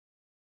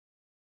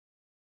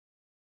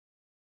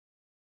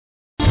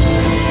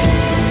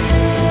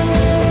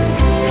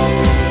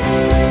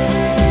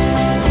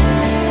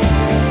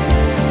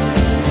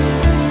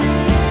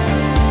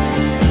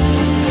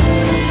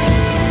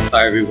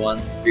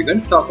everyone. We're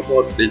going to talk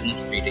about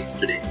business meetings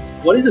today.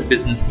 What is a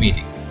business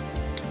meeting?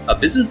 A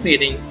business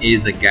meeting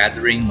is a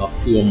gathering of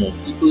two or more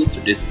people to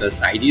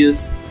discuss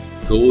ideas,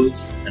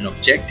 goals, and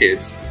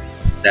objectives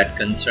that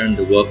concern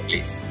the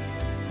workplace.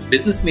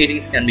 Business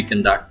meetings can be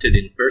conducted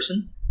in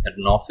person, at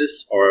an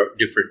office or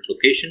different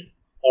location,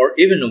 or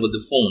even over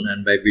the phone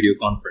and by video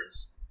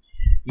conference.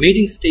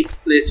 Meetings take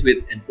place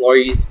with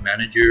employees,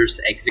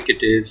 managers,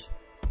 executives,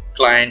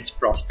 clients,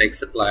 prospects,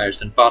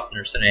 suppliers, and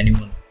partners, and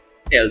anyone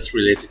else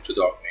related to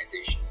the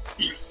organization.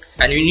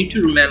 And you need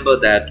to remember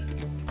that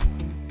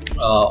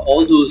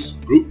all those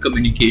group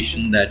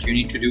communication that you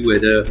need to do,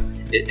 whether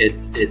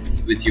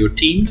it's with your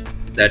team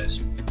that's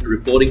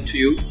reporting to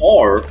you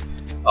or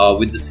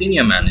with the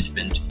senior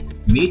management,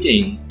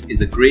 meeting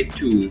is a great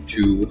tool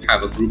to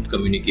have a group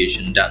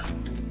communication done,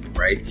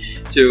 right?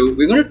 So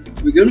we're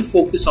going to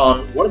focus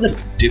on what are the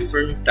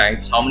different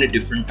types, how many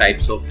different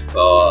types of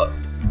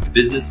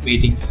business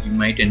meetings you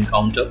might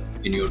encounter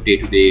in your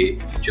day-to-day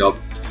job,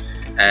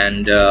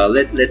 and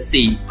let's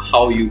see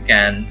how you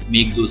can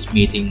make those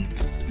meetings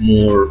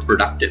more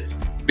productive.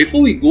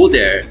 Before we go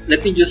there,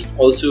 let me just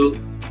also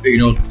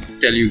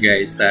tell you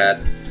guys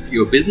that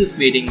your business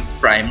meeting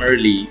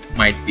primarily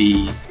might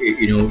be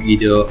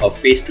either a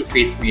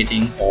face-to-face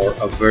meeting or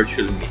a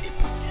virtual meeting.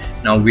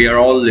 Now we are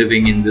all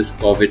living in this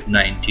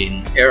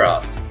COVID-19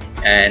 era,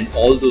 and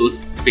all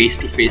those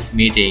face-to-face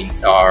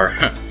meetings are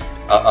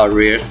a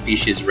rare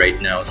species right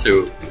now.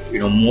 So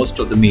most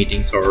of the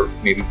meetings, or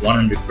maybe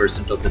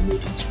 100% of the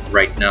meetings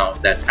right now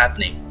that's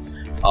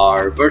happening,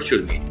 are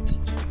virtual meetings.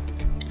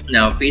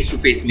 Now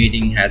face-to-face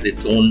meeting has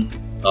its own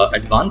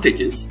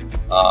advantages,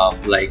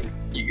 like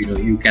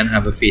you can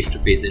have a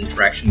face-to-face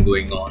interaction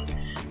going on.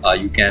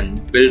 You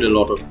can build a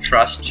lot of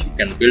trust, you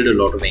can build a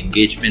lot of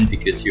engagement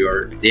because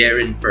you're there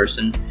in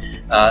person.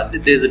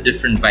 There's a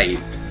different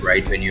vibe,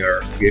 right? When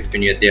you're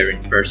there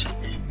in person,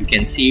 you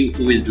can see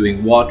who is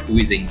doing what, who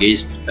is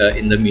engaged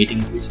in the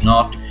meeting, who is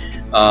not.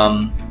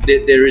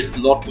 There is a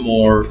lot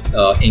more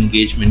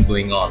engagement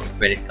going on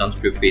when it comes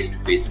to a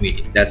face-to-face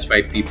meeting. That's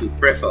why people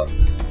prefer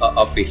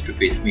a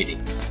face-to-face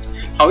meeting.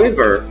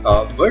 However,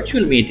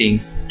 virtual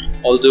meetings,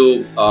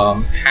 although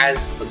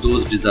has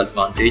those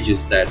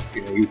disadvantages that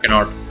you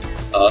cannot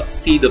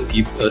see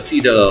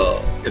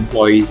the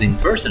employees in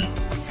person.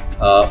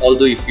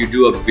 Although if you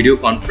do a video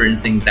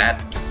conferencing,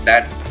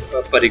 that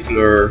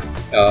particular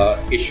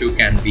issue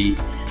can be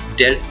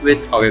dealt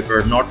with.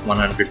 However, not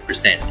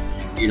 100%.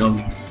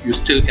 You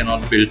still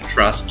cannot build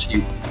trust.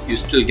 You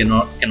still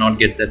cannot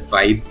get that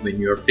vibe when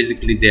you're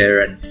physically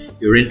there and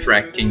you're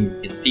interacting.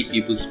 You can see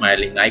people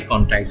smiling, eye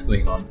contacts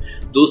going on.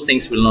 Those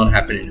things will not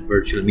happen in a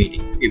virtual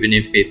meeting, even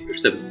if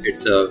it's a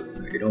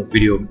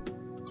video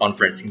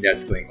conferencing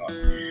that's going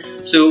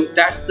on. So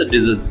that's the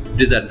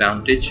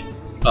disadvantage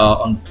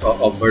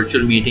of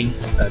virtual meeting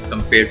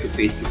compared to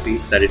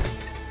face-to-face, that it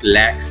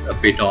lacks a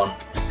bit on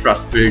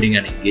trust building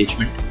and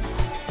engagement.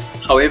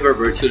 However,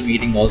 virtual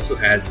meeting also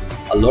has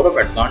a lot of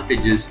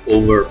advantages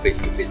over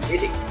face-to-face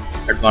meeting.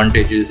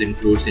 Advantages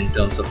includes in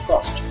terms of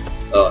cost.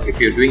 If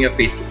you're doing a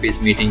face-to-face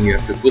meeting, you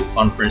have to book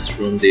conference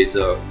room. There's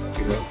a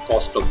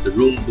cost of the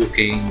room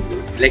booking,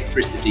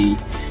 electricity.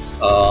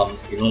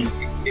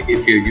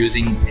 If you're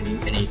using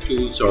any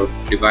tools or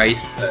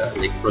device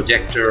like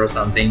projector or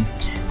something,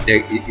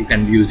 you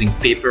can be using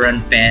paper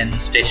and pen,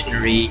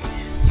 stationery.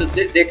 So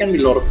there can be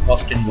a lot of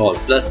cost involved.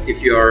 Plus,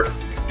 if you're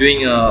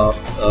doing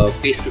a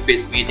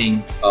face-to-face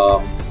meeting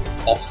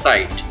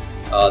off-site,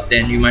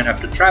 then you might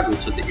have to travel,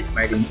 so that it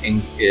might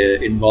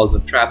involve a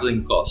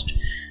traveling cost.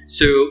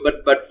 So,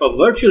 but for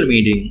virtual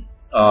meeting,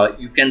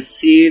 you can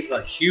save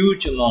a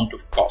huge amount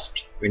of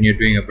cost when you're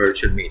doing a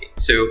virtual meeting.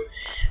 So,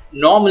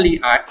 normally,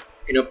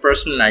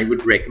 personally, I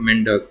would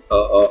recommend a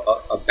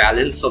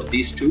balance of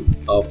these two,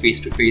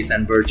 face-to-face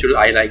and virtual.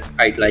 I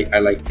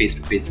like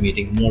face-to-face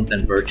meeting more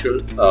than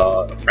virtual,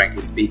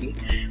 frankly speaking.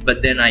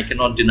 But then I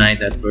cannot deny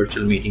that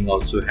virtual meeting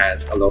also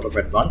has a lot of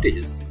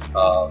advantages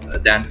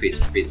than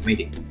face-to-face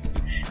meeting.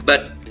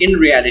 But in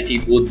reality,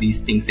 both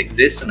these things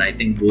exist, and I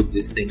think both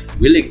these things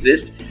will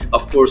exist.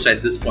 Of course,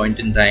 at this point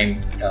in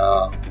time,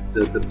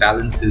 the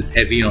balance is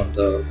heavy on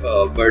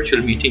the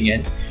virtual meeting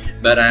end.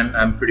 But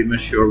I'm pretty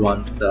much sure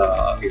once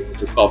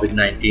the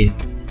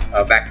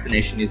COVID-19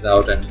 vaccination is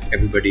out and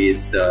everybody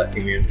is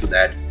immune to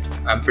that,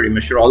 I'm pretty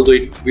much sure, although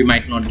we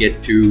might not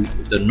get to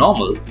the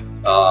normal,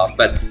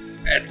 but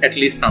at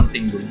least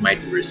something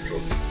might be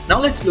restored. Now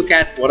let's look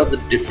at what are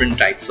the different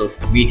types of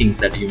meetings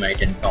that you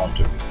might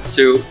encounter.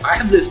 So I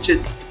have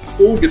listed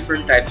 4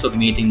 different types of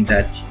meetings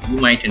that you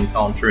might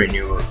encounter in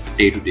your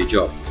day-to-day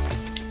job.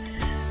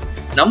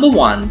 Number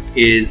 1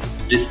 is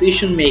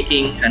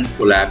decision-making and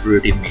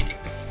collaborative meeting.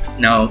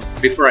 Now,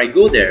 before I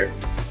go there,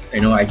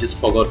 I just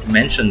forgot to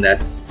mention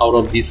that out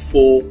of these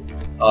 4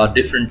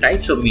 different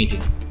types of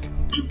meeting,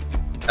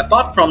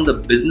 apart from the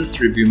business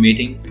review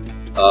meeting,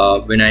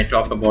 when I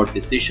talk about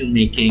decision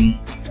making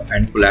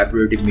and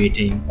collaborative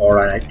meeting, or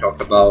I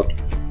talk about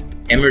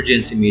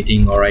emergency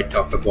meeting, or I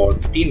talk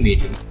about team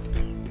meeting,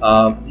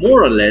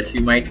 more or less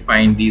you might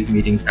find these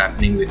meetings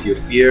happening with your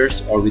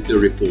peers or with your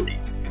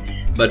reportees.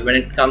 But when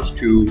it comes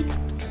to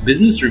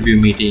business review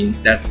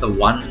meeting, that's the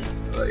one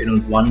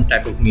one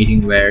type of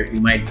meeting where you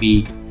might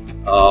be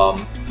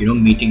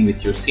meeting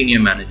with your senior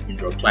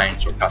management or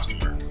clients or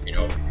customer.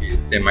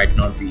 There might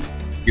not be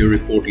your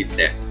report is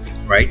there,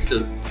 right? So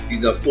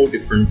these are 4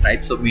 different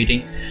types of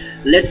meeting.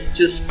 Let's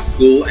just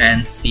go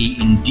and see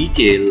in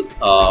detail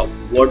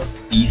what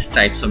these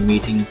types of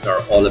meetings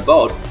are all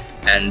about,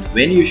 and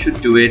when you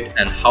should do it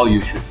and how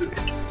you should do it,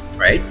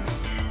 right?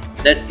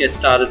 Let's get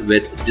started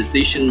with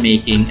decision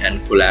making and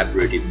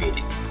collaborative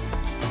meeting.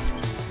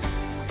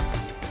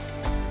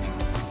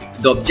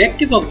 The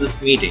objective of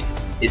this meeting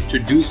is to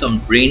do some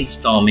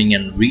brainstorming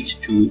and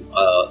reach to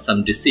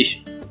some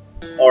decision,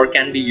 or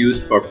can be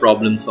used for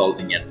problem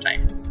solving at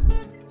times.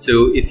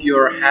 So if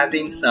you're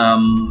having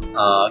some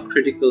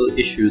critical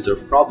issues or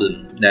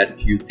problem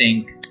that you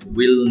think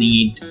will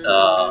need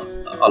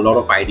a lot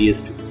of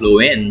ideas to flow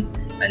in,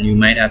 and you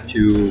might have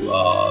to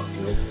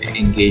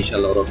engage a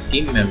lot of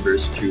team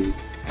members to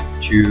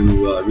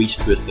reach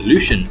to a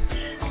solution,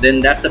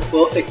 then that's the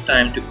perfect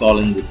time to call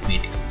in this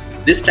meeting.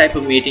 This type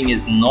of meeting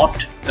is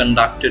not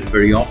conducted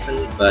very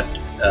often, but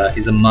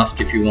is a must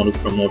if you want to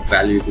promote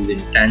valuable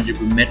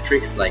intangible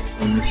metrics like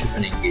ownership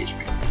and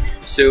engagement.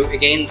 So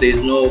again,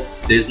 there's no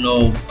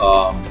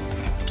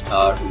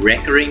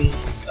recurring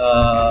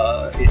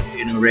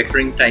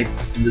recurring type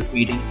in this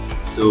meeting.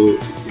 So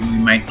you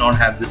might not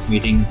have this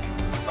meeting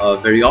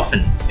very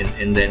often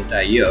in the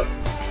entire year.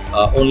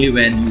 Only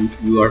when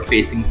you are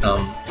facing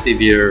some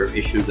severe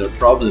issues or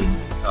problem,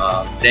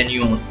 then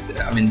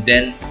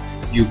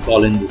you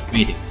call in this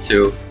meeting.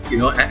 So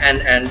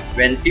and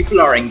when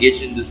people are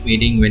engaged in this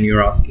meeting, when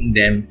you're asking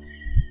them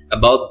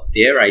about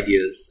their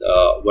ideas,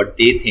 what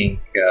they think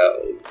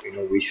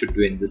we should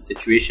do in this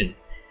situation,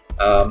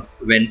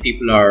 when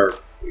people are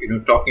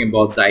talking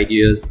about the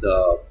ideas,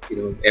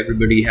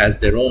 everybody has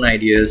their own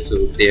ideas,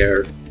 so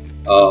they're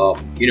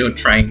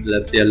trying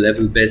their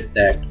level best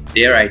that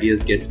their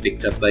ideas gets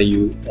picked up by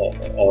you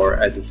or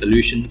as a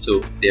solution.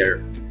 So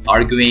they're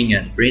arguing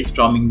and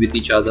brainstorming with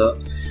each other,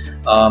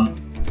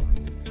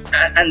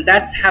 and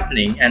that's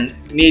happening. And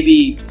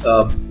maybe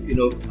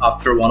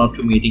after 1 or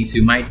 2 meetings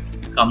you might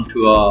come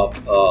to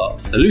a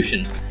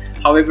solution.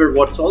 However,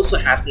 what's also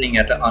happening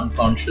at an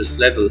unconscious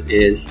level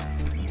is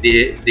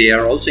they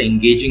are also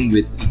engaging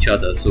with each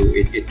other. So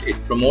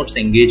it promotes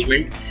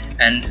engagement,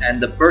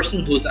 and the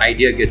person whose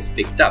idea gets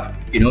picked up,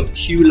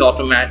 he will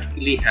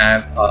automatically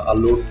have a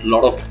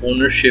lot of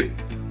ownership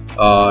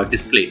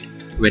displayed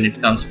when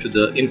it comes to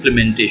the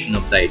implementation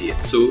of the idea.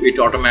 So it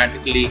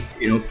automatically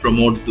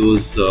promote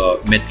those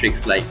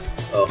metrics like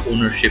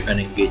ownership and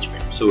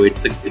engagement. So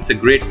it's a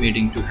great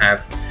meeting to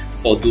have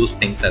for those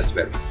things as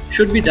well.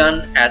 Should be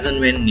done as and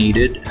when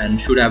needed, and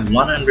should have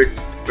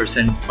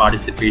 100%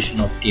 participation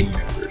of team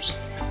members.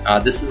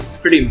 This is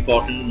pretty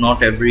important.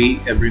 Not every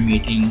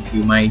meeting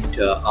you might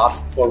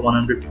ask for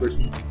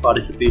 100%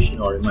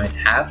 participation, or you might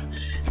have,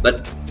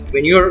 but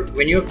when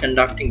you're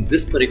conducting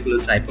this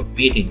particular type of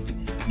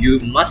meeting, you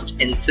must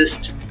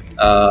insist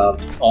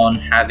on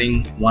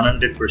having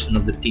 100%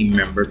 of the team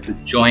member to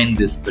join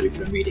this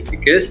particular meeting,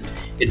 because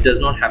it does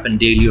not happen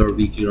daily or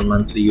weekly or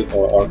monthly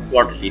or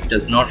quarterly. It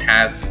does not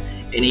have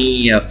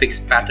any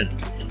fixed pattern.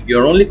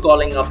 You're only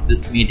calling up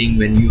this meeting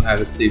when you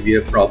have a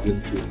severe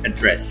problem to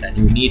address and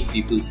you need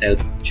people's help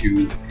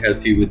to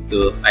help you with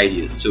the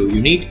ideas. So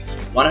you need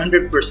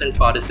 100%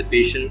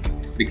 participation,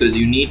 because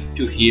you need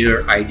to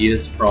hear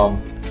ideas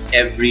from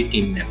every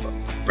team member,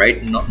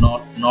 right?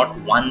 Not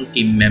one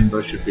team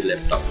member should be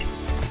left out.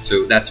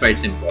 So that's why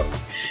it's important.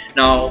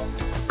 Now,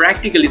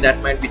 practically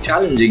that might be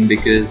challenging,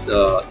 because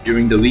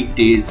during the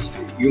weekdays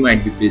you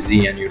might be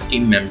busy and your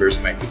team members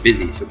might be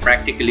busy. So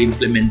practically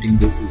implementing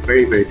this is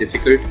very, very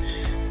difficult,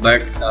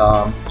 but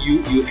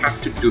you have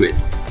to do it.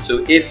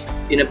 So if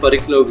in a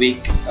particular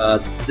week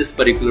this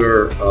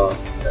particular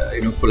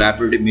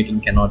collaborative meeting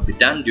cannot be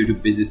done due to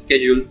busy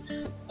schedule,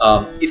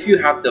 if you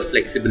have the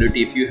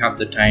flexibility, if you have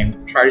the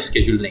time, try to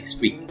schedule next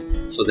week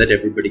so that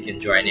everybody can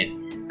join in.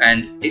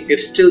 And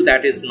if still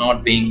that is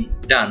not being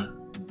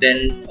done,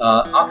 then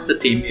ask the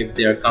team if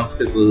they are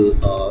comfortable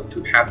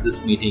to have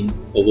this meeting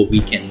over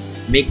weekend.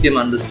 Make them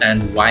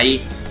understand why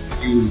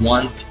you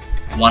want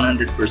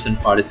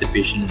 100%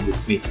 participation in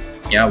this meeting.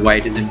 Yeah, why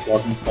it is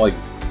important for you,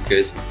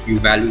 because you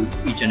value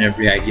each and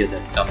every idea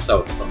that comes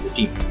out from the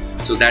team.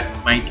 So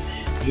that might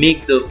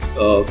make the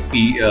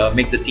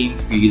team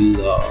feel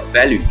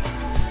valued,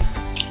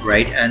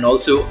 right? And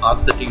also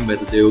ask the team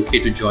whether they're okay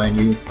to join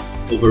you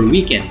over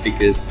weekend,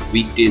 because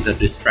weekdays are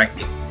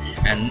distracting.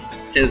 And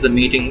since the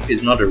meeting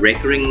is not a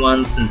recurring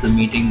one, since the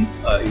meeting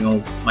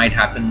might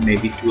happen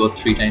maybe 2 or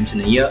 3 times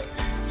in a year,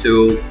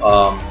 so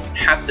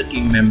have the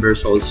team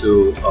members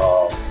also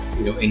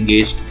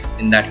engaged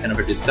in that kind of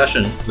a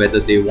discussion,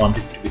 whether they want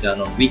it to be done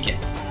on weekend,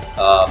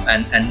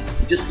 and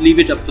just leave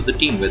it up to the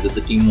team whether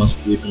the team wants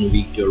to do it on a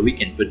weekday or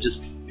weekend, but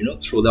just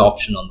throw the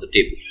option on the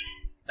table.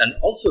 And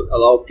also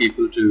allow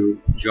people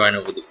to join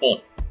over the phone.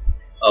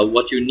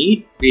 What you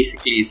need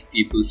basically is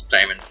people's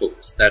time and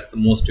focus. That's the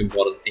most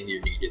important thing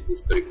you need in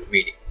this particular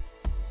meeting.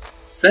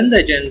 Send the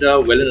agenda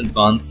well in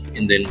advance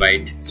in the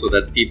invite so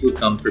that people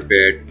come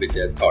prepared with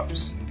their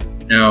thoughts.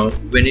 Now,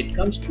 when it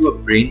comes to a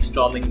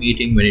brainstorming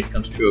meeting, when it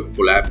comes to a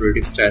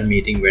collaborative style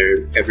meeting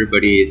where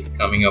everybody is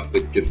coming up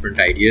with different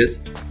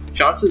ideas,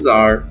 chances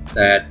are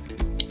that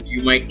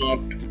you might not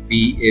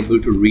be able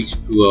to reach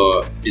to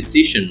a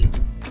decision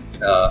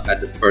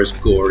at the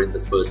first go or in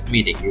the first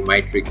meeting. You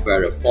might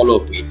require a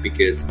follow-up meet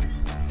because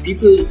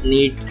people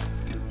need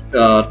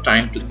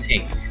time to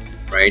think,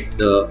 right?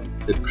 The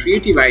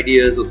creative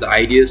ideas or the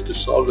ideas to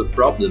solve a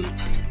problem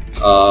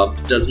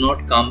does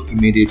not come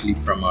immediately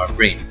from our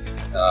brain.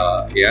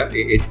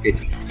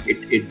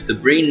 The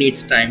brain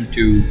needs time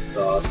to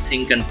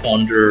think and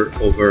ponder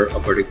over a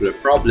particular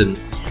problem,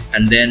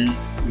 and then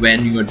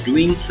when you are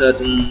doing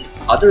certain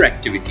other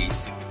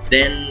activities,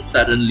 then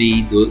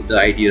suddenly the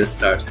idea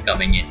starts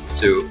coming in.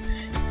 So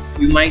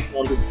you might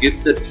want to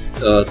give the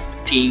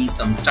team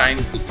some time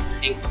to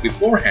think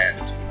beforehand.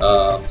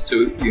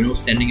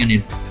 Sending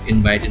an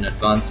invite in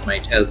advance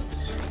might help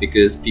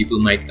because people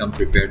might come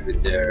prepared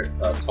with their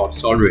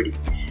thoughts already.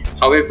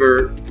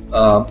 However,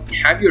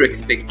 have your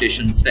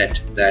expectations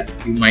set that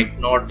you might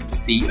not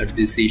see a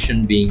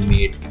decision being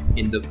made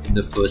in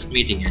the first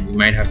meeting, and you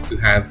might have to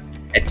have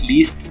at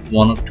least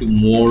one or two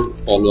more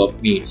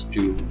follow-up meets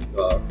to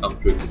come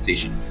to a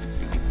decision.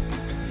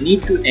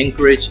 Need to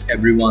encourage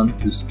everyone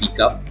to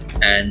speak up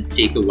and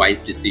take a wise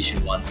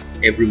decision once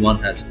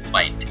everyone has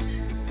opined.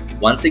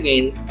 Once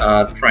again,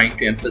 trying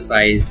to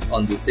emphasize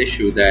on this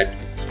issue that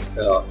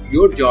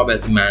your job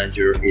as a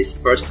manager is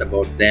first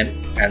about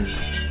them and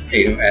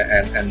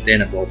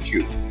then about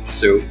you.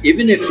 So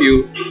even if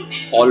you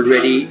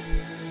already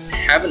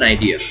have an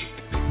idea,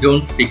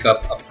 don't speak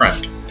up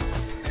upfront.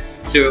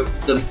 So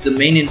the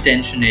main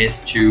intention is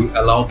to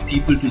allow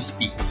people to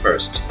speak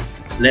first.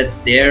 Let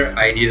their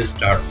ideas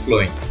start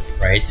flowing,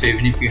 right? So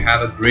even if you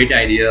have a great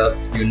idea,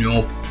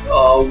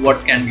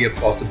 what can be a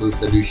possible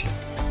solution,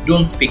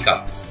 don't speak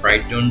up,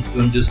 right? Don't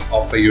just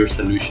offer your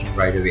solution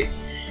right away.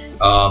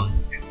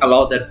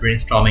 Allow that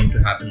brainstorming to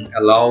happen.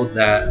 Allow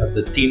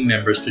the team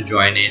members to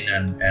join in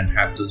and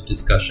have those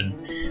discussions.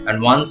 And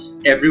once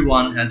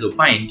everyone has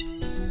opined,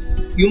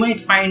 you might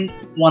find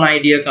one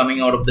idea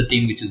coming out of the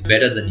team which is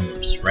better than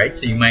yours, right?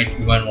 So you might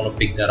want to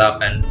pick that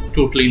up and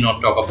totally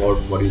not talk about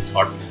what you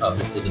thought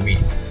before the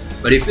meeting.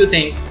 But if you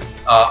think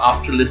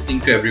after listening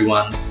to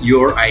everyone,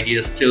 your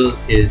idea still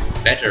is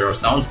better or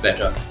sounds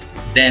better,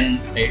 then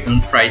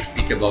try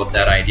speak about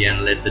that idea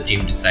and let the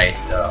team decide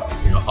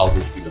how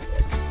they feel about it.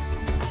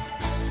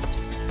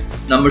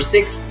 Number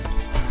 6,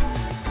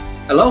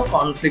 allow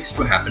conflicts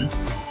to happen.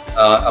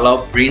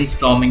 Allow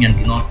brainstorming and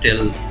do not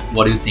tell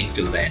what you think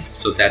till the end.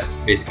 So that's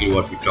basically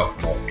what we talked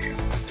about here.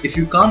 If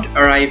you can't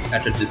arrive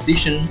at a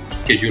decision,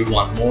 schedule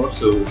one more.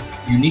 So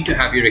you need to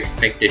have your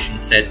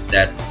expectations set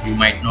that you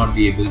might not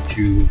be able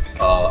to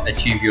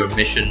achieve your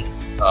mission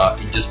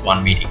in just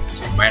one meeting.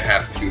 So you might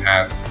have to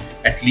have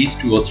at least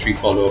 2 or 3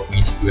 follow-up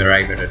meetings to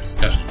arrive at a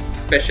discussion,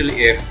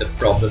 especially if the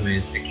problem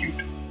is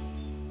acute.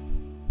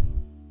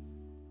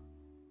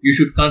 You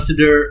should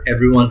consider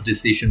everyone's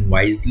decision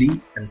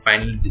wisely and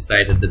finally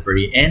decide at the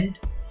very end.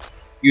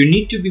 You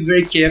need to be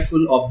very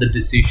careful of the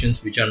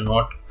decisions which are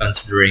not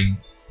considering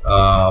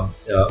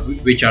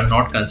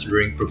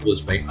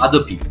proposed by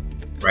other people,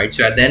 right?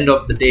 So at the end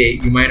of the day,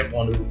 you might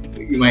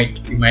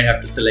have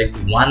to select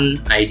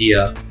one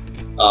idea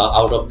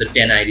out of the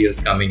 10 ideas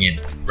coming in,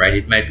 right?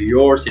 It might be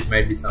yours, it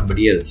might be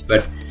somebody else,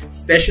 but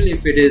especially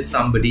if it is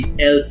somebody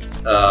else's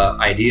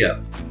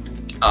idea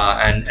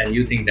and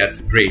you think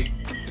that's great,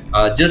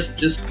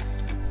 just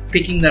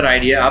picking that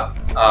idea up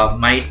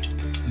might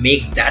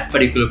make that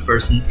particular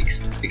person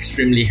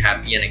extremely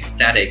happy and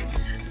ecstatic.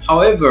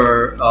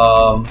 However,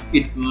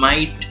 it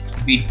might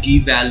be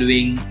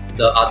devaluing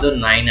the other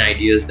 9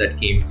 ideas that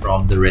came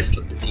from the rest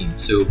of the team.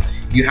 So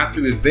you have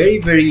to be very,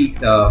 very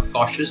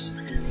cautious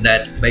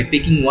that by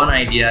picking one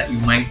idea, you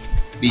might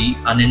be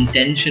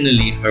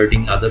unintentionally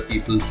hurting other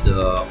people's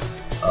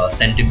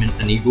sentiments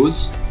and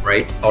egos,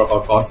 right?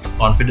 Or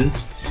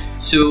confidence.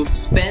 So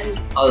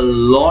spend a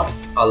lot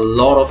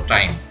of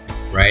time,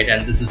 right?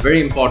 And this is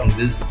very important.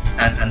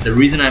 And the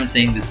reason I'm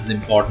saying this is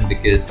important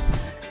because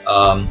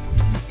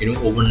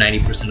over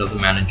 90% of the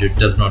manager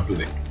does not do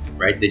it,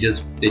 right? They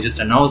just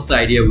announce the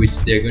idea which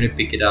they're going to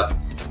pick it up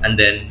and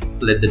then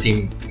let the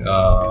team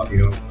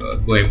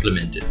go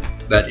implement it.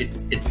 But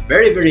it's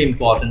very, very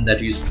important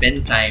that you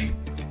spend time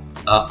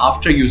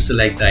after you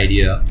select the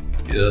idea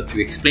to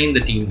explain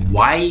the team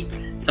why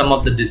some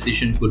of the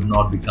decision could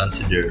not be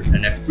considered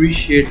and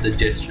appreciate the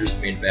gestures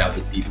made by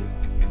other people,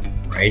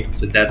 right?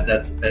 So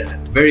that's a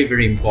very,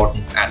 very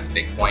important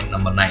aspect. Point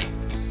number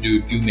 9.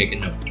 Do make a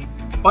note.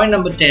 Point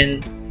number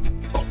 10,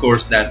 of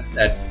course, that's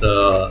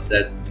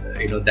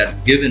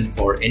given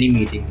for any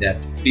meeting,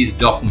 that please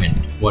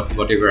document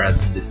whatever has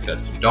been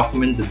discussed. So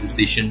document the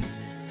decision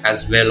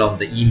as well on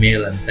the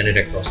email and send it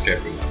across to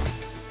everyone.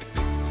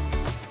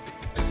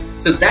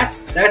 So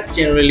that's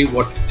generally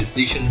what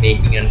decision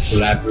making and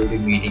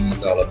collaborative meeting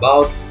is all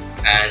about,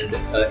 and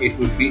it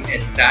would be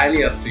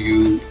entirely up to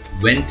you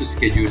when to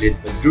schedule it.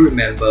 But do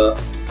remember,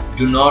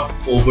 do not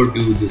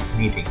overdo this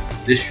meeting.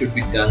 This should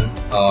be done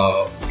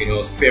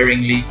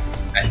sparingly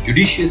and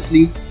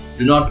judiciously.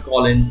 Do not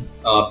call in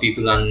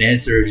people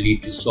unnecessarily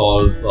to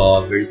solve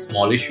very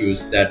small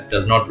issues that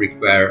does not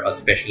require a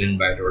special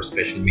invite or a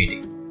special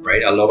meeting,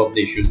 right? A lot of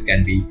the issues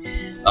can be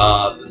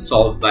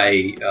solved by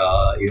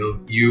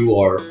you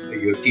or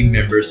your team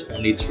members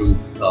only through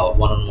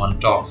one-on-one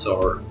talks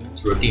or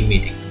through a team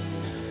meeting,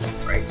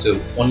 right? So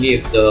only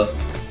if the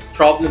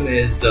problem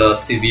is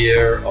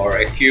severe or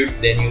acute,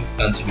 then you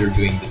consider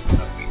doing this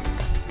kind of meeting.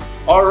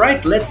 All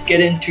right, let's get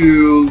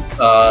into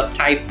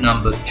type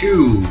number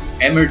 2,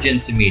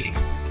 emergency meeting.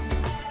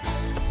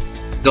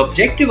 The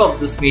objective of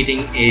this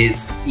meeting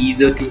is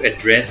either to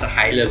address a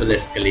high-level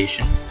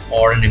escalation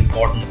or an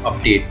important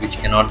update which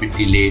cannot be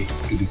delayed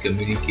to be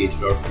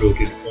communicated or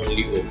floated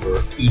only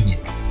over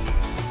email,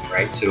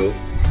 right? So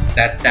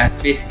that's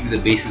basically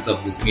the basis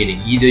of this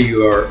meeting. Either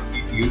you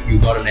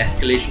got an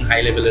escalation,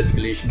 high-level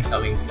escalation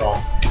coming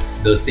from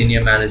the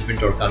senior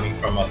management or coming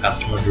from a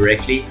customer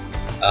directly,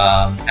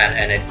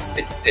 and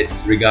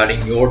it's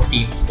regarding your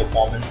team's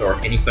performance or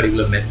any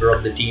particular member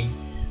of the team.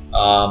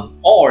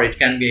 Or it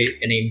can be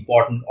an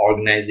important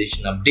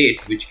organization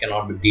update which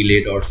cannot be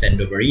delayed or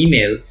sent over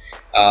email.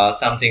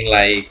 Something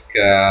like,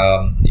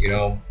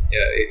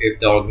 if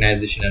the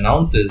organization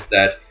announces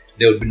that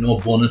there will be no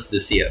bonus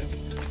this year.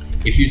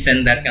 If you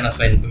send that kind of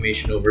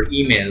information over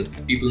email,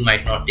 people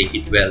might not take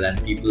it well,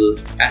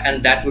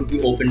 and that would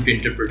be open to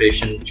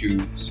interpretation to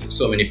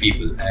so many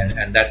people,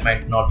 and that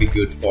might not be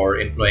good for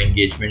employee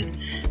engagement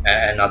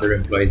and other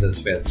employees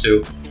as well.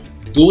 So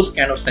those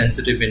kind of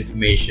sensitive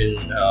information,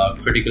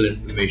 critical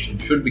information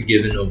should be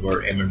given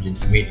over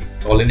emergency meeting.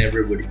 Call in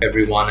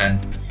everyone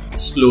and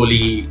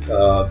slowly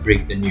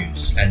break the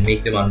news and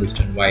make them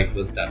understand why it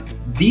was done.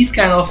 These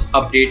kind of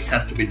updates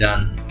has to be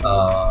done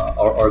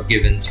or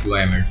given through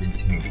an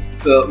emergency meeting.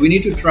 We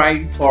need to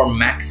try for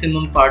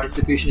maximum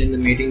participation in the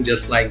meeting,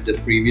 just like the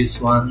previous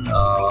one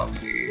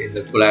in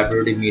the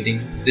collaborative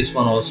meeting. This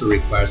one also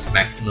requires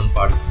maximum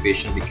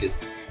participation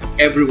because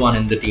everyone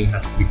in the team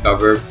has to be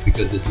covered,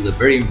 because this is a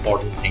very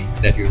important thing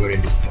that you're going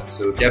to discuss.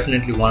 So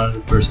definitely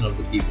 100% of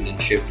the people in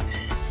shift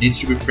needs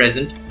to be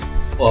present.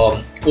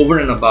 Over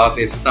and above,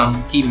 if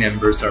some team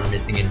members are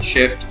missing in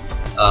shift,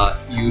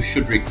 you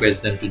should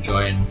request them to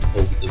join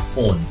over the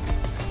phone,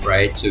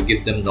 right? So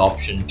give them the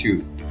option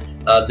too.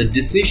 The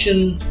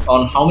decision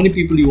on how many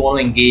people you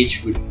want to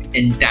engage would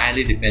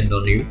entirely depend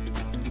on you,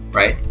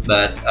 right?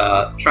 But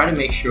try to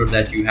make sure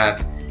that you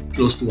have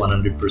close to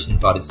 100%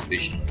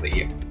 participation over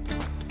here.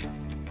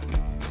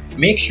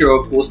 Make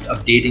sure post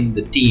updating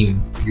the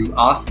team, you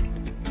ask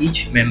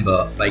each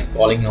member by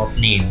calling out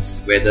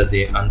names whether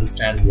they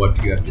understand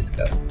what you have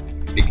discussed,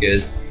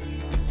 because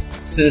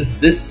since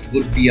this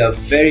would be a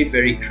very,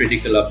 very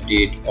critical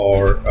update,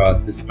 or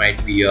this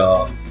might be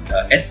a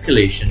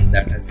escalation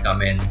that has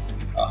come in,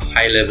 a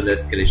high level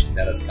escalation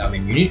that has come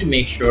in, you need to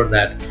make sure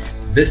that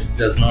this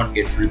does not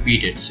get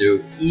repeated. So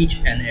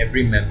each and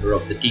every member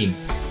of the team,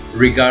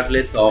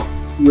 regardless of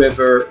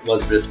whoever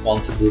was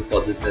responsible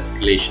for this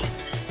escalation,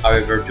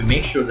 however, to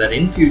make sure that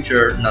in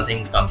future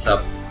nothing comes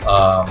up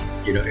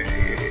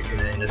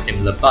in a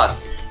similar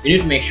path, you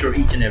need to make sure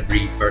each and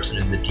every person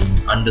in the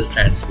team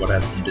understands what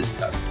has been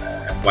discussed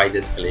and why the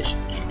escalation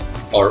came,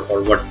 or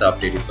what's the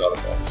update is all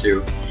about.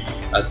 So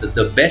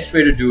the best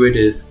way to do it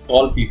is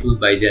call people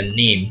by their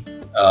name,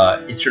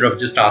 instead of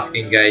just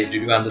asking, guys,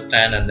 did you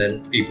understand? And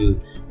then people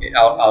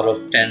out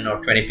of 10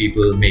 or 20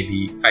 people,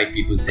 maybe 5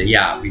 people say,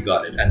 yeah, we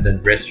got it, and then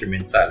the rest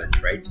remain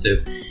silent, right? So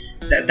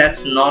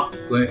that's not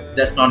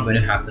going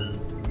to happen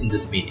in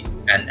this meeting.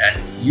 And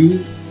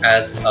you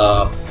as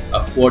a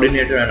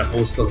coordinator and a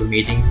host of the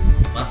meeting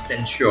must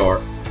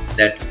ensure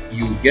that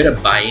you get a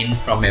buy-in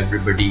from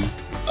everybody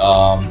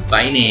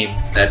by name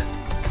that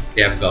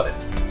they have got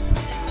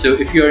it. So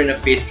if you're in a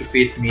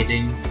face-to-face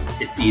meeting,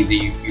 it's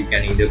easy. You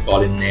can either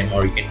call in name,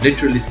 or you can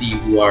literally see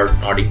who are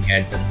nodding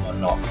heads and who are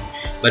not.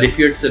 But if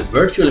it's a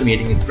virtual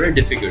meeting, it's very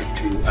difficult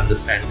to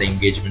understand the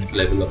engagement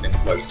level of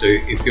employees. So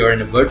if you're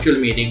in a virtual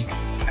meeting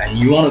and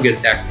you want to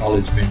get the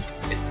acknowledgement,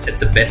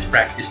 it's a best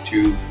practice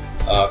to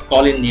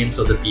call in names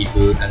of the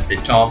people and say,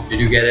 Tom, did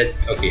you get it?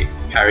 Okay.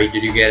 Harry,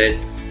 did you get it?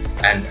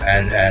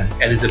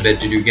 And Elizabeth,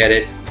 did you get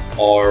it?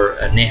 Or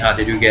Neha,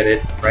 did you get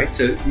it? Right?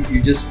 So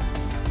you just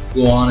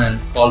go on and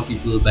call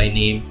people by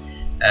name,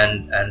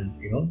 and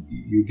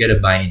you get a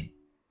buy-in.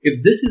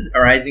 If this is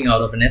arising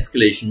out of an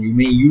escalation, you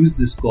may use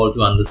this call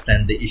to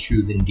understand the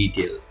issues in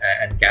detail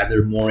and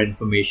gather more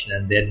information,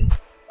 and then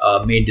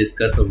may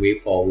discuss a way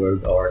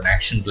forward or an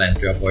action plan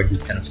to avoid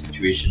this kind of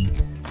situation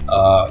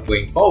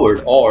going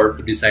forward, or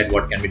to decide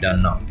what can be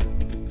done now.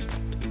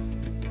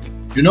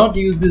 Do not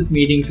use this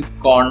meeting to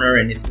corner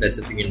any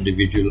specific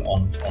individual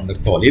on the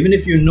call, even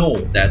if you know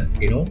that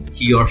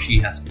he or she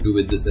has to do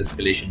with this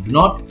escalation.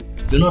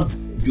 Do not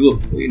do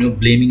a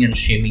blaming and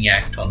shaming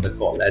act on the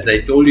call. As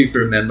I told you, if you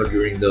remember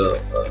during the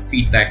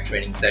feedback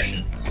training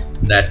session,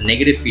 that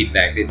negative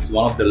feedback, it's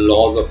one of the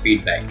laws of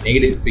feedback.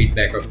 Negative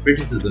feedback or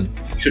criticism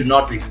should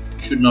not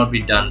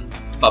be done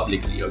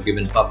publicly or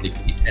given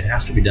publicly. It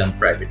has to be done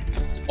privately.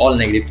 All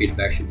negative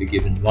feedback should be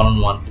given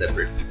one-on-one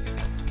separate.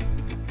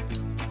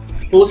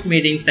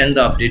 Post-meeting, send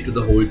the update to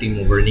the whole team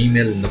over an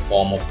email in the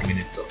form of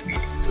minutes of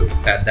meeting. So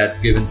that's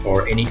given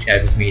for any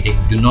type of meeting.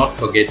 Do not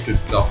forget to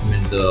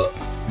document the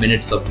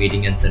minutes of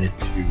meeting and send it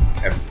to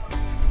everyone.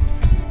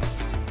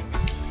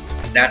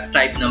 That's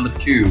type number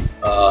 2,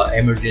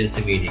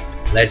 emergency meeting.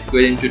 Let's go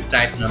into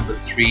type number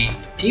 3,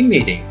 team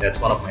meeting. That's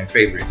one of my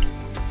favorite.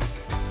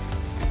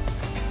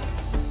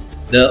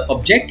 The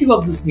objective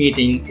of this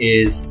meeting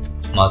is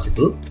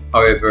multiple.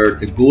 However,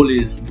 the goal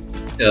is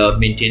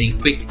maintaining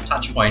quick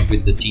touch point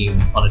with the team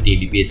on a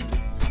daily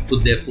basis.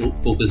 Put their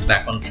focus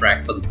back on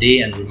track for the day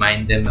and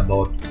remind them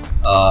about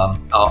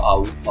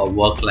our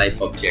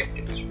work-life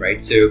objectives,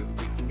 right? So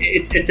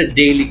it's a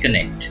daily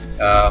connect.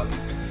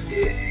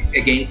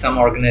 Again, some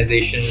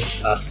organization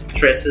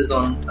stresses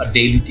on a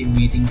daily team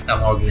meeting,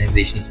 some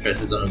organization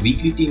stresses on a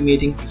weekly team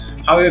meeting.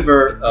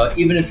 However,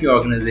 even if your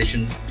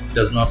organization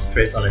does not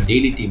stress on a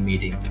daily team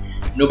meeting,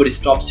 nobody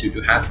stops you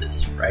to have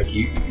this, right?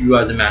 You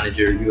as a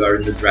manager, you are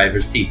in the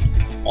driver's seat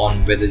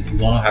on whether you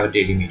want to have a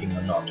daily meeting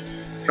or not.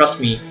 Trust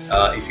me,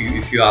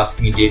 if you ask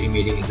me, daily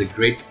meeting is a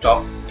great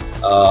stop,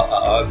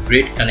 a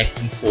great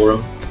connecting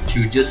forum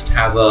to just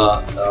have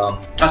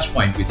a touch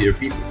point with your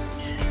people.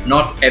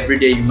 Not every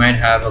day you might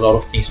have a lot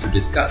of things to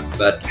discuss,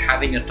 but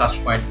having a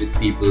touch point with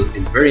people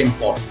is very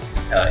important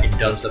in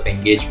terms of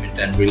engagement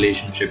and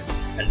relationship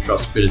and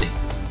trust building.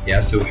 Yeah,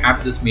 so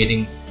have this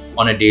meeting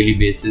on a daily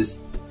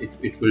basis.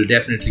 It will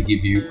definitely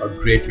give you a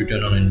great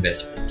return on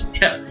investment.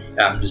 Yeah,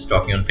 I'm just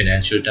talking on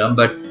financial term,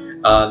 but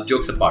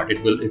jokes apart,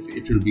 it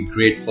will be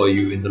great for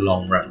you in the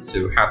long run.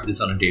 So have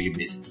this on a daily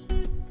basis.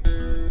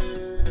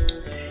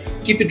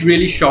 Keep it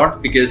really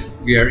short because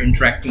we are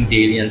interacting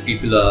daily and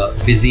people are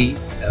busy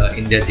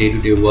in their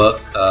day-to-day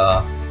work.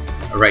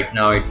 Right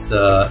now it's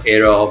an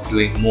era of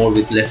doing more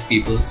with less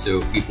people,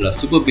 so people are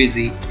super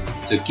busy.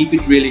 So keep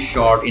it really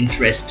short,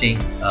 interesting,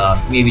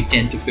 maybe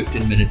 10 to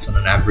 15 minutes on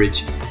an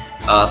average.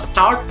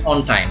 Start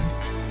on time,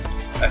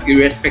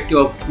 irrespective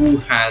of who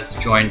has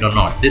joined or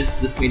not.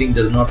 This meeting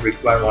does not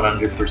require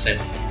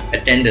 100%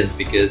 attendance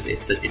because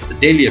it's a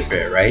daily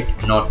affair, right?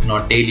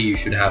 Not daily. You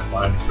should have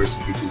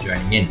 100% people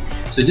joining in.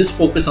 So just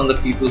focus on the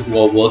people who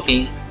are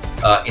working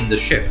in the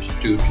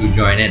shift to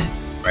join in,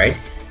 right?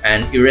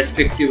 And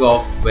irrespective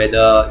of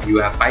whether you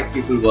have 5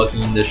 people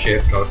working in the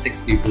shift or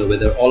 6 people, or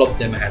whether all of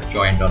them has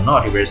joined or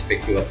not,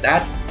 irrespective of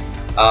that,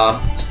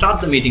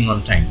 start the meeting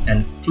on time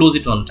and close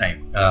it on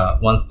time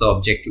once the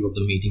objective of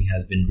the meeting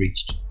has been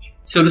reached.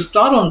 So to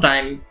start on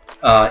time,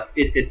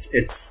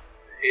 it's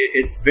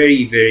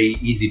very, very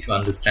easy to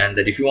understand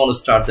that if you want to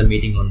start the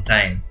meeting on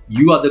time,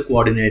 you are the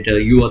coordinator,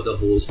 you are the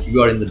host,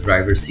 you are in the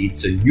driver's seat.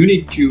 So you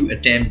need to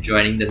attempt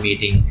joining the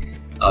meeting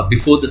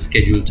before the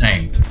scheduled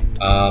time,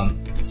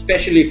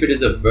 especially if it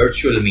is a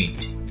virtual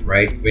meet,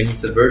 right? When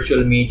it's a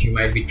virtual meet, you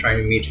might be trying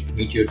to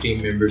meet your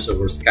team members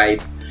over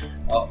Skype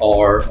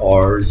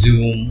or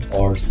Zoom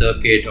or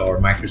Circuit or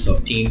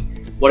Microsoft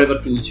Teams, whatever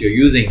tools you're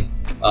using.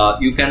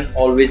 You can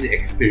always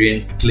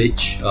experience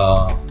glitch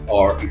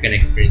or you can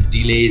experience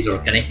delays or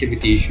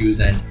connectivity issues,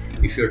 and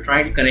if you're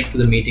trying to connect to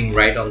the meeting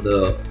right on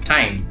the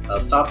time,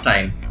 start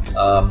time,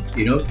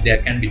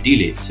 there can be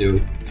delays.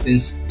 So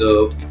since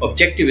the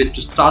objective is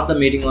to start the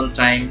meeting on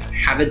time,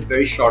 have it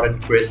very short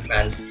and crisp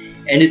and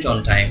end it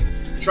on time,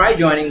 try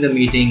joining the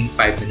meeting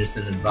 5 minutes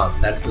in advance.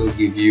 That will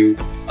give you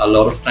a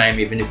lot of time,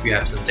 even if you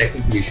have some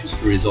technical issues,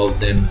 to resolve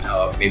them,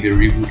 maybe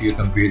reboot your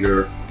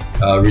computer,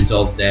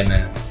 resolve them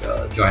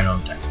and join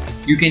on time.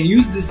 You can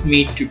use this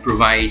meet to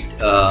provide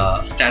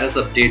status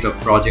update of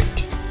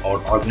project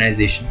or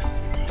organization,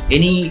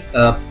 any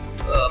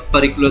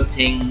particular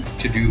thing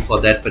to do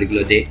for that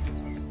particular day,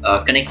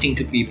 connecting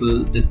to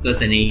people,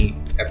 discuss any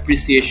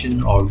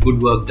appreciation or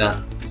good work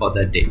done for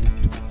that day.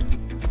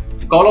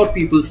 Call out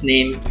people's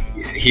name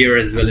here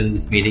as well in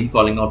this meeting.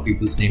 Calling out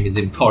people's name is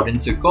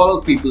important. So call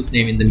out people's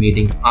name in the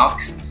meeting,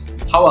 ask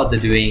how are they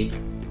doing,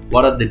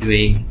 what are they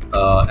doing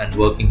and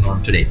working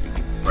on today,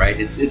 right?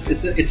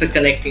 It's a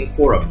connecting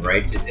forum,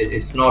 right?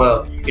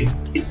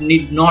 It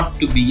need not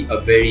to be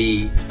a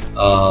very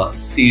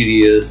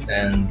serious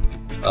and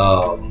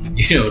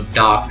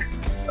dark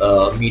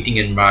meeting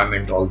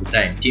environment all the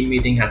time. Team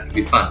meeting has to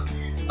be fun.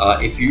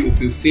 If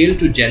you fail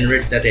to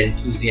generate that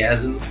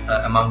enthusiasm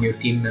among your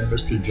team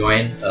members to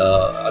join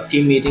a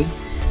team meeting,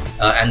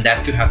 and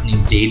that to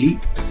happening daily,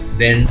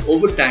 then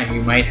over time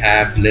you might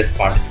have less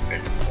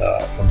participants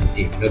from the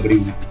team.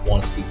 Nobody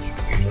wants to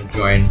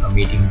join a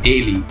meeting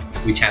daily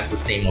which has the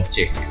same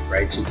objective,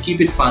 right? So keep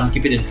it fun,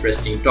 keep it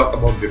interesting, talk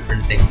about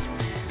different things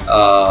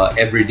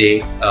every day.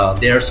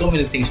 There are so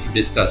many things to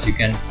discuss. You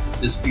can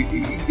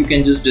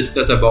just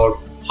discuss about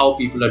how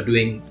people are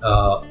doing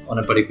on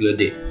a particular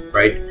day,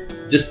 right?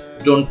 Just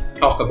don't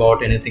talk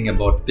about anything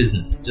about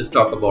business. Just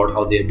talk about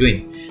how they are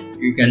doing.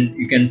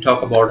 You can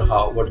talk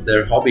about what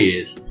their hobby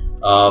is.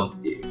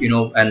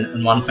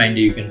 And one fine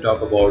day you can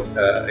talk about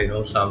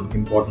some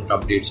important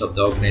updates of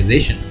the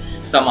organization.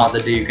 Some other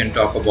day you can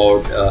talk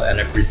about an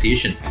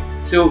appreciation.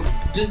 So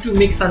just do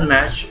mix and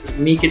match,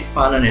 make it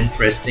fun and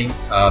interesting,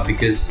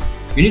 because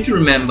You need to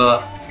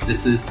remember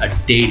this is a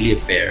daily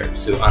affair.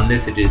 So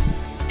unless it is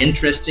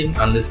interesting,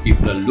 unless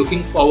people are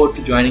looking forward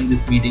to joining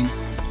this meeting,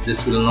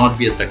 this will not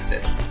be a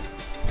success.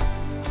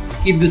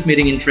 Keep this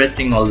meeting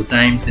interesting all the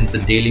time, since a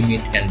daily meet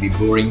can be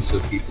boring,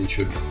 so people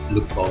should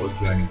look forward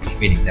to joining this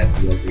meeting that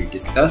we already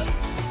discussed.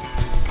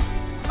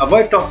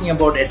 Avoid talking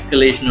about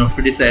escalation or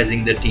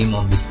criticizing the team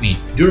on this meet.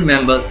 Do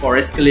remember, for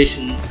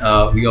escalation,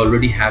 we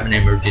already have an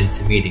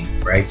emergency meeting,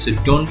 right? So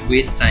don't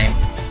waste time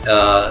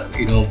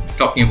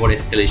talking about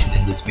escalation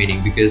in this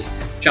meeting, because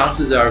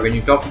chances are when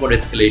you talk about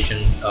escalation,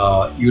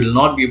 you will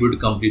not be able to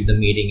complete the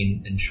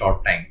meeting in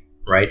short time,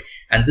 right?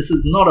 And this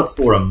is not a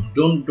forum.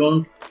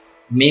 Don't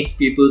make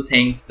people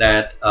think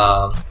that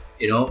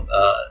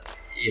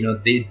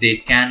they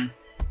can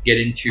get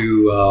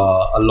into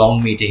a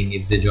long meeting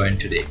if they join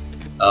today.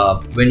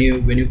 When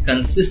you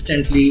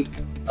consistently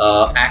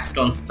act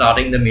on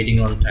starting the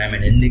meeting on time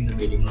and ending the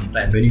meeting on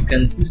time, when you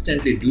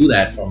consistently do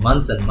that for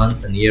months and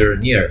months and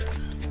year,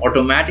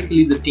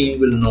 automatically the team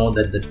will know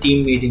that the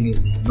team meeting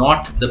is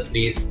not the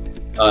place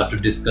to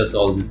discuss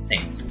all these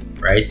things,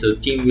 right? So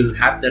team will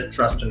have that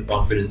trust and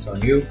confidence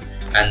on you,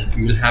 and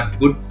you will have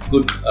good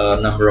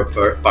number of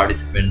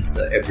participants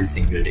every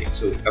single day.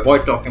 So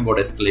avoid talking about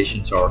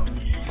escalations or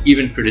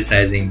even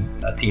criticizing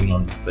a team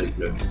on this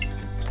particular meeting.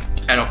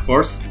 And of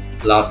course,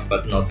 last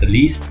but not the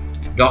least,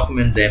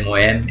 document the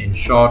MOM in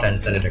short and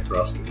send it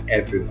across to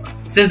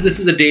everyone. Since this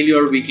is a daily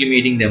or weekly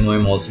meeting, the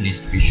MOM also needs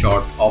to be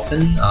short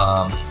often.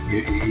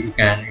 You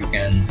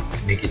can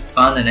make it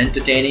fun and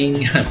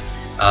entertaining.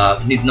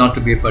 Need not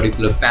to be a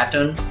particular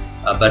pattern.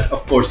 But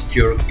of course,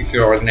 if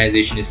your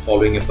organization is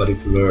following a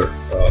particular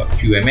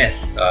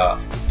QMS,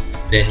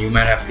 then you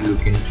might have to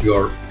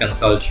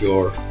consult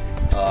your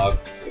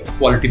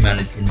quality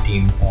management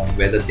team on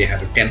whether they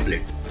have a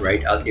template,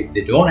 right? If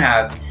they don't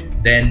have,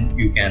 then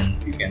you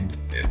can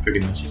pretty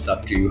much, it's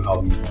up to you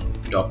how you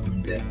want to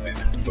document their MOM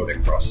and float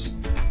across.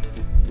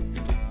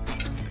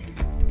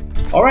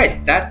 All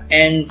right, that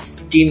ends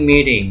team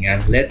meeting,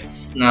 and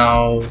let's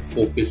now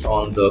focus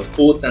on the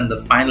fourth and the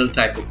final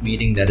type of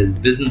meeting, that is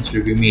business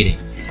review meeting.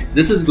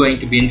 This is going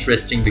to be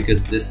interesting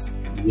because this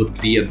would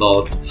be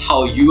about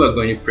how you are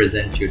going to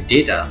present your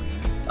data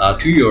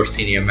to your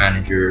senior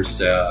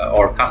managers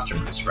or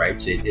customers, right?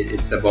 So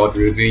it's about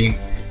reviewing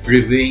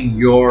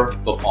your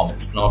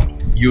performance, not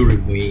you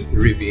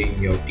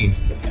reviewing your team's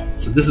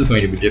performance. So this is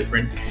going to be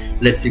different.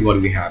 Let's see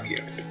what we have here.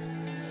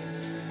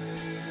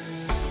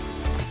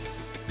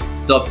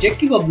 The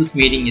objective of this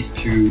meeting is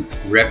to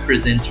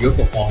represent your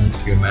performance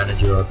to your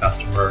manager or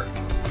customer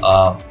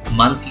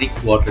monthly,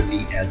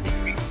 quarterly, as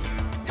agreed.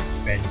 It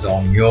depends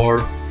on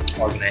your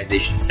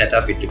organization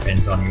setup. It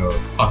depends on your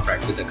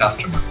contract with the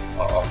customer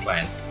or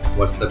client.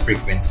 What's the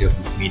frequency of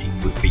this meeting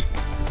would be.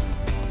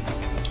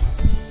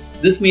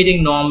 This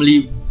meeting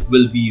normally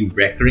will be a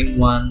recurring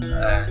one,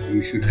 and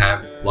you should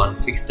have one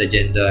fixed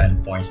agenda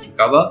and points to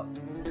cover.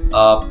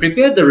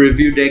 Prepare the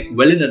review deck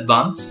well in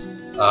advance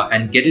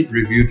and get it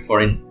reviewed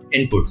for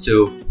input.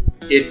 So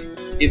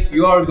if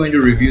you are going to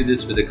review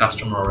this with a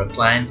customer or a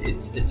client,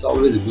 it's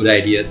always a good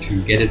idea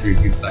to get it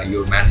reviewed by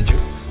your manager,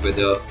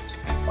 whether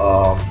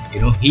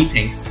he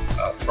thinks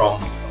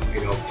from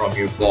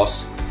your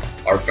boss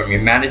or from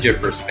your manager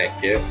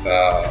perspective,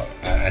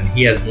 and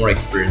he has more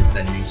experience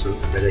than you, so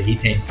whether he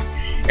thinks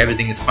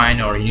everything is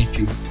fine or you need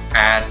to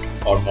add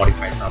or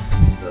modify something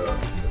in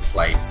the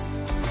slides.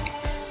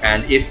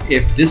 And if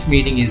this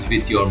meeting is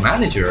with your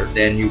manager,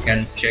 then you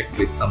can check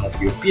with some of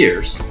your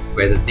peers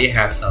whether they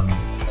have some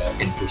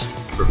inputs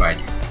to provide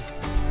you.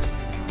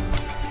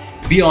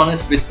 Be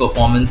honest with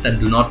performance and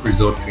do not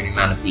resort to any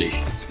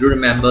manipulations. Do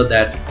remember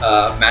that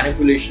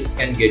manipulations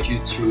can get you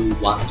through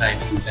 1 time,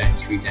 2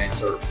 times, 3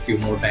 times, or a few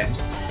more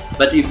times.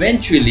 But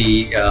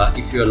eventually,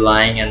 if you're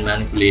lying and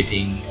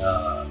manipulating,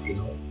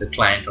 the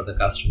client or the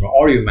customer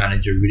or your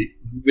manager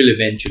will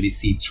eventually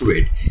see through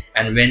it.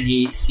 And when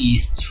he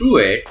sees through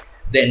it,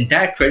 the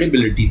entire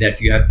credibility that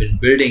you have been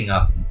building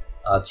up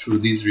through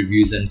these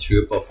reviews and through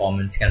your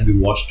performance can be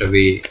washed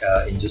away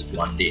in just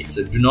 1 day.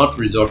 So do not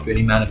resort to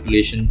any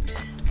manipulation.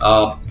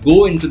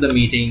 Go into the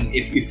meeting.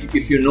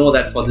 If you know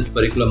that for this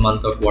particular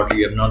month or quarter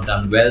you have not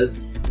done well,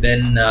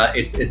 then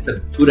it's a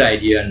good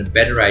idea and a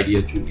better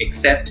idea to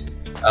accept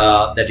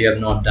that you have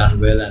not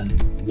done well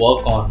and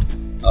work on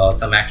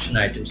some action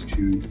items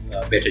to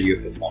better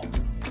your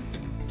performance.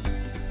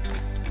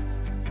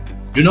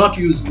 Do not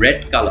use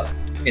red color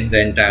in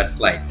the entire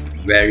slides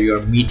where you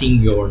are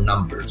meeting your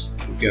numbers.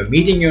 If you are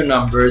meeting your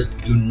numbers,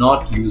 do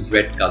not use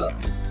red color.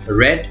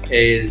 Red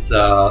is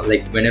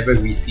like whenever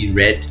we see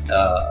red,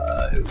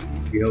 a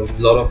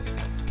lot of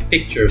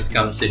pictures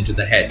comes into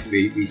the head.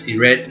 We see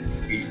red,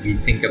 we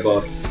think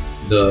about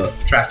the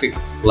traffic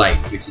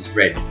light, which is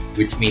red,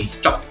 which means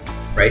stop,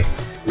 right?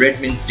 Red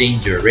means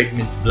danger, red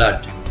means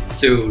blood.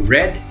 So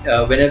red,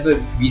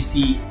 whenever we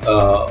see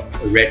a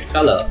red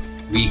color,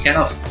 we kind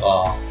of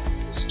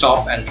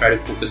stop and try to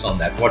focus on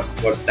that. What's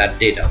that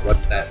data?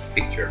 What's that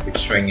picture which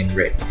is showing in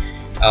red?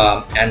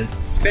 And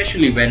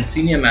especially when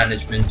senior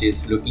management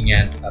is looking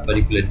at a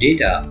particular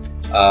data,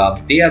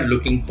 they are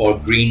looking for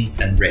greens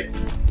and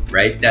reds.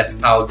 right? That's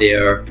how they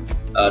are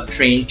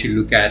trained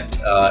to look at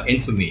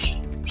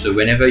information. So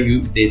whenever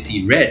they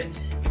see red,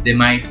 they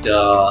might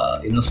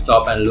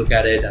stop and look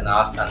at it and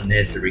ask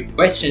unnecessary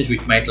questions,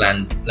 which might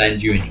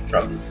land you into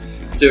trouble.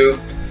 So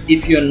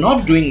if you're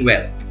not doing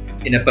well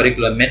in a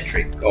particular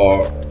metric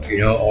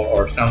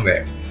or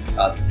somewhere,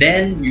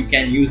 then you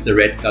can use the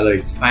red color.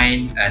 It's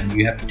fine, and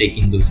you have to take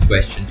in those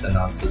questions and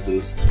answer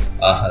those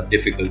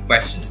difficult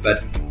questions.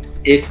 But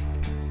if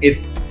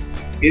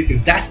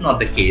that's not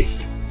the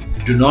case,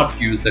 do not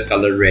use the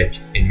color red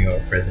in your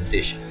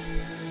presentation.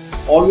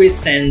 Always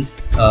send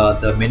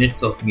the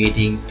minutes of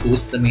meeting,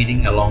 post the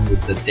meeting along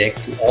with the deck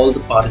to all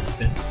the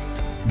participants.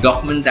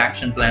 Document the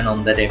action plan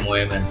on that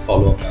MOM and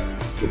follow up and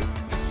close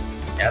them.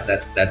 Yeah,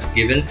 that's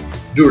given.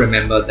 Do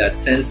remember that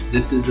since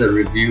this is a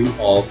review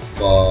of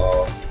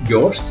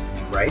yours,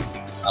 right?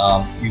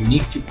 You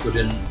need to put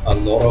in a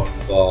lot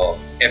of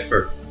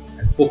effort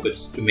and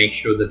focus to make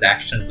sure that the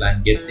action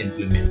plan gets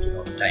implemented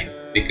on time,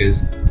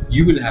 because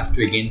you will have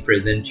to again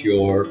present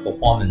your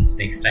performance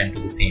next time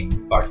to the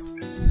same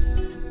participants.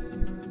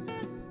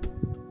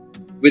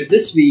 With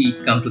this, we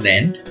come to the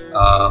end.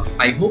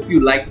 I hope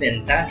you liked the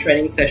entire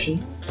training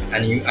session,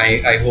 and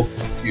I hope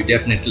you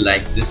definitely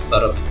like this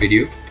part of the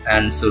video.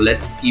 And so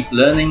let's keep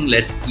learning,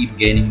 let's keep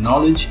gaining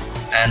knowledge,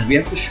 and we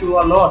have to show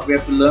a lot, we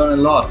have to learn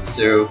a lot.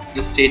 So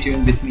just stay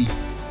tuned with me.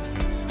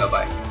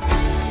 Bye-bye.